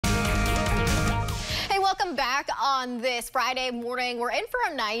Welcome back on this Friday morning. We're in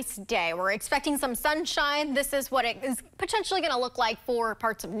for a nice day. We're expecting some sunshine. This is what it is potentially going to look like for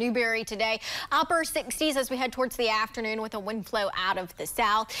parts of Newberry today. Upper 60s as we head towards the afternoon with a wind flow out of the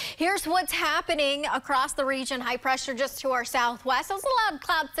south. Here's what's happening across the region. High pressure just to our southwest. Those allowed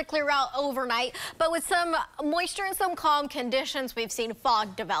clouds to clear out overnight, but with some moisture and some calm conditions, we've seen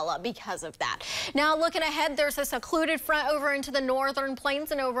fog develop because of that. Now looking ahead, there's a secluded front over into the northern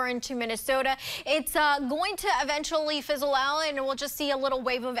plains and over into Minnesota. It's going to eventually fizzle out, and we'll just see a little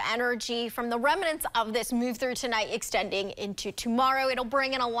wave of energy from the remnants of this move through tonight extending into tomorrow. It'll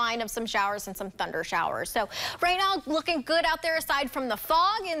bring in a line of some showers and some thunder showers. So right now looking good out there aside from the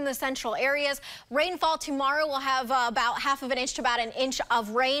fog in the central areas. Rainfall tomorrow will have about half of an inch to about an inch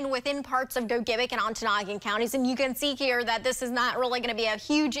of rain within parts of Gogebic and Ontonagon counties. And you can see here that this is not really going to be a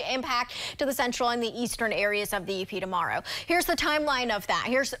huge impact to the central and the eastern areas of the UP tomorrow. Here's the timeline of that.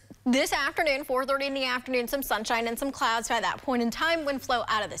 Here's this afternoon, 4:30 in the afternoon, some sunshine and some clouds by that point in time. Wind flow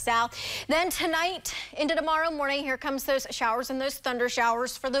out of the south. Then tonight into tomorrow morning, here comes those showers and those thunder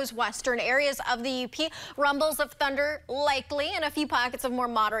showers for those western areas of the UP. Rumbles of thunder likely, and a few pockets of more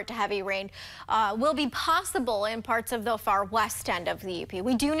moderate to heavy rain will be possible in parts of the far west end of the UP.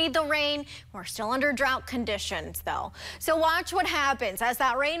 We do need the rain. We're still under drought conditions, though. So watch what happens as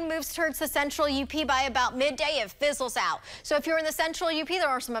that rain moves towards the central UP. By about midday, it fizzles out. So if you're in the central UP, there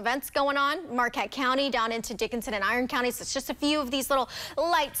are some events going on. Marquette County down into Dickinson and Iron counties. It's just a few of these little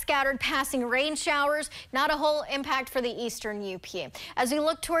light scattered passing rain showers. Not a whole impact for the eastern UP. As we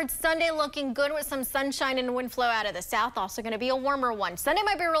look towards Sunday, looking good with some sunshine and wind flow out of the south. Also going to be a warmer one. Sunday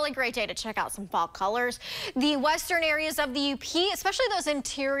might be a really great day to check out some fall colors. The western areas of the UP, especially those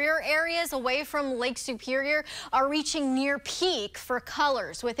interior areas away from Lake Superior, are reaching near peak for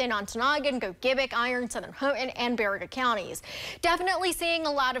colors within Ontonagon, Gogebic, Iron, Southern Houghton, and Baraga counties. Definitely seeing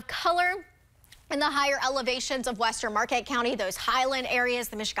a lot of color in the higher elevations of western Marquette County, those highland areas,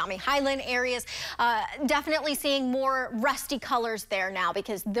 the Michigamme highland areas, definitely seeing more rusty colors there now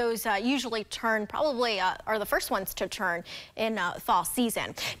because those usually turn, probably are the first ones to turn in fall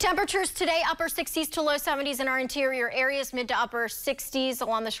season. Temperatures today, upper 60s to low 70s in our interior areas, mid to upper 60s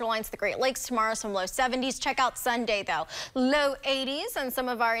along the shorelines of the Great Lakes. Tomorrow, some low 70s. Check out Sunday, though. Low 80s in some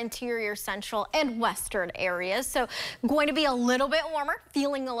of our interior central and western areas. So going to be a little bit warmer,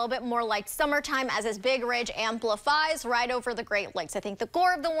 feeling a little bit more like summertime as this big ridge amplifies right over the Great Lakes. I think the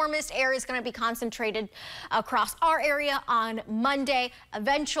core of the warmest air is going to be concentrated across our area on Monday.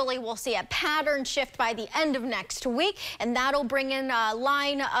 Eventually, we'll see a pattern shift by the end of next week, and that'll bring in a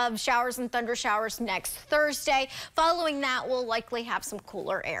line of showers and thunder showers next Thursday. Following that, we'll likely have some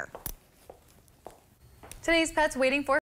cooler air. Today's Pets Waiting For